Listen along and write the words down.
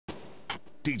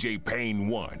DJ Pain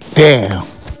 1. Damn,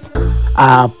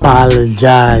 I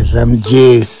apologize, I'm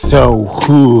just so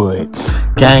hood.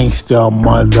 Gangsta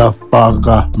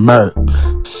motherfucker, murk.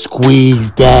 Squeeze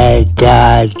that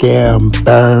goddamn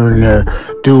burner.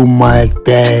 Do my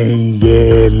thing,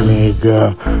 yeah,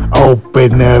 nigga.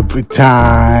 Open up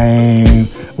time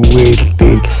with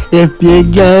it. If you're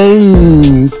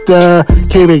gangsta,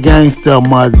 keep it gangsta,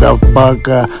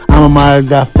 motherfucker. I'm a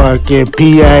motherfucking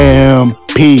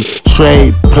PIMP,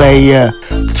 straight player.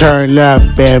 Turn up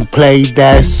and play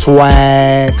that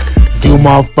swag. Do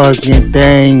my fucking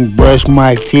thing, brush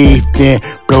my teeth, then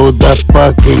blow the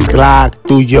fucking Glock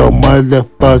through your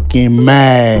motherfucking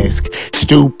mask.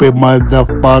 Stupid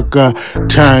motherfucker,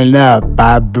 turn up.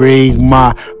 I bring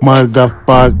my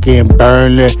motherfucking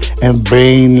burner and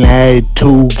bring that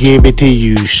to give it to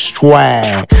you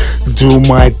swag. Do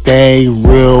my thing,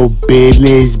 real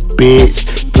business, bitch.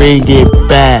 Bring it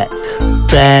back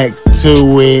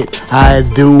to it. I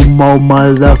do more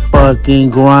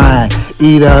motherfucking grind.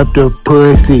 Eat up the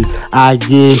pussy, I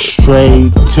get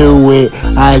straight to it.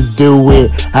 I do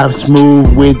it, I'm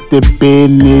smooth with the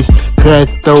business.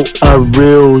 Cutthroat, a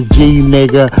real G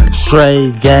nigga,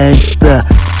 straight gangster.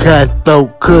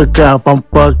 Cutthroat, cook up, I'm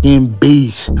fucking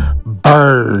beast.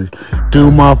 Burn,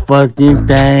 do my fucking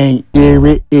thing.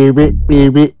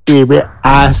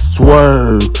 I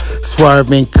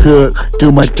swerve and cook.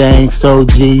 Do my thing, so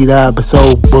G'd up,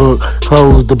 so book.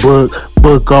 Close the book,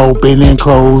 book open and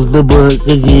close the book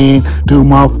again. Do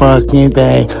my fucking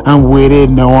thing, I'm with it,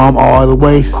 no, I'm all the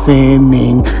way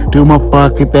sinning. Do my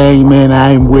fucking thing, man,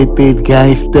 I'm with it,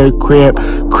 gangsta crap.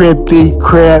 Crypty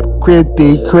crap,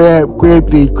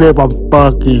 I'm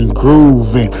fucking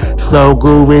grooving. Slow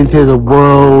grooving till the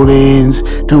world ends.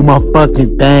 Do my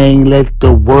fucking thing, let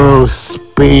the world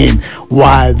spin.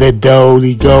 While the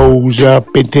dolly goes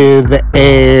up into the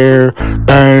air.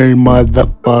 Burn,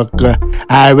 motherfucker,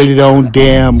 I really don't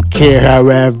damn care.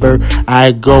 However,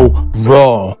 I go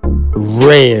raw,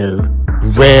 rare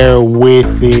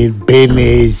with it.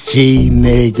 Business G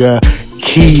nigga,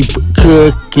 keep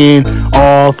cooking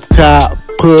off top,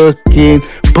 pucking,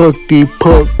 puck.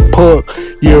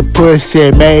 Your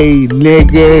pussy made,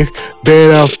 niggas.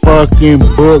 Better fucking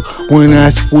book when I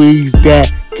squeeze that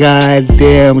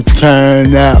goddamn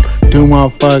turn up. Do my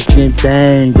fucking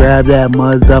thing, grab that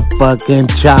motherfucking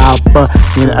chopper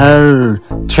and earn.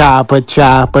 Chopper,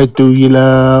 do you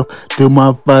love? Do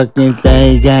my fucking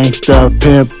thing, gangsta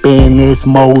pimpin', it's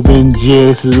more than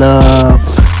just love.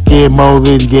 Get more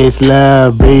than just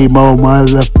love, be more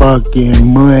motherfucking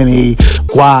money.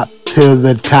 Guap to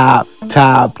the top,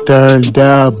 turned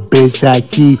up, bitch, I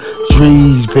keep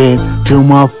dreaming. Do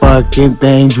my fucking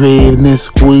thing, driving and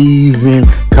squeezing.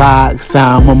 Clocks,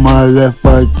 I'm a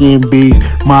motherfucking beast.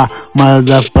 My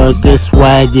motherfucking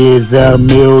swag is a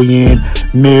million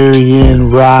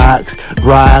rocks.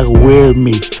 Rock with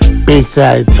me, bitch,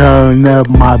 I turn up,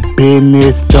 my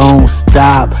business don't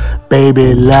stop.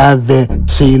 Baby love it,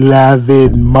 she love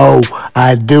it more.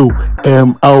 I do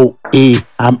M.O.E.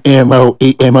 I'm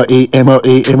M.O.E.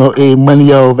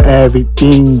 Money over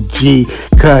everything, G.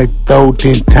 Cutthroat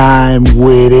in time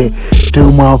with it. Do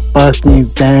my fucking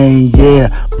thing, yeah.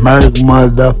 Murk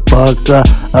motherfucker,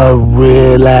 a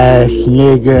real ass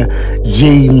nigga.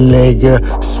 G nigga,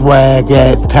 swag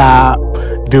at top.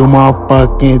 Do my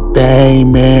fucking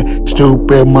thing, man.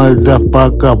 Stupid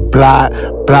motherfucker, block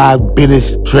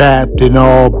business strapped in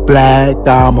all black.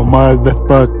 I'm a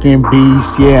motherfucking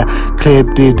beast, yeah. Clip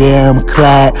the damn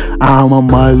clap. I'm a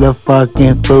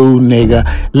motherfucking fool, nigga.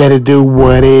 Let it do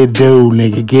what it do,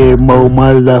 nigga. Get more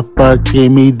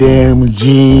motherfucking me damn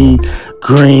jean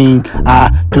green. I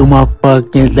do my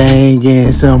fucking thing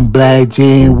in some black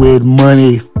jean with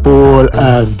money full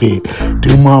of it.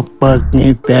 Do my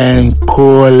fucking thing,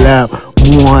 pull up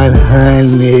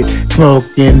 100,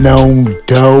 smoking on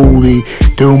dolly.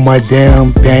 Do my damn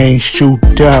thing,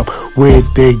 shoot up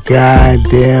with the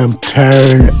goddamn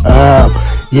turn up.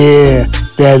 Yeah,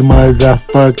 that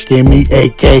motherfucking me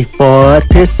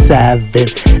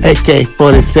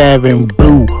AK-47,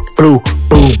 blue,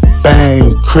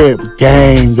 bang, crip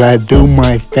gang. I do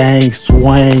my thing,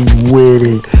 swing with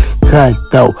it.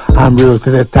 Cutthroat, I'm real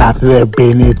to the top of their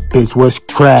business, bitch, what's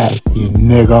crackin',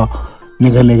 nigga?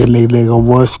 Nigga,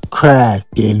 what's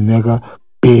crackin', nigga?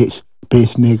 Bitch,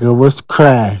 nigga, what's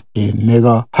crackin',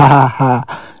 nigga? Ha,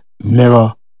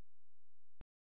 nigga.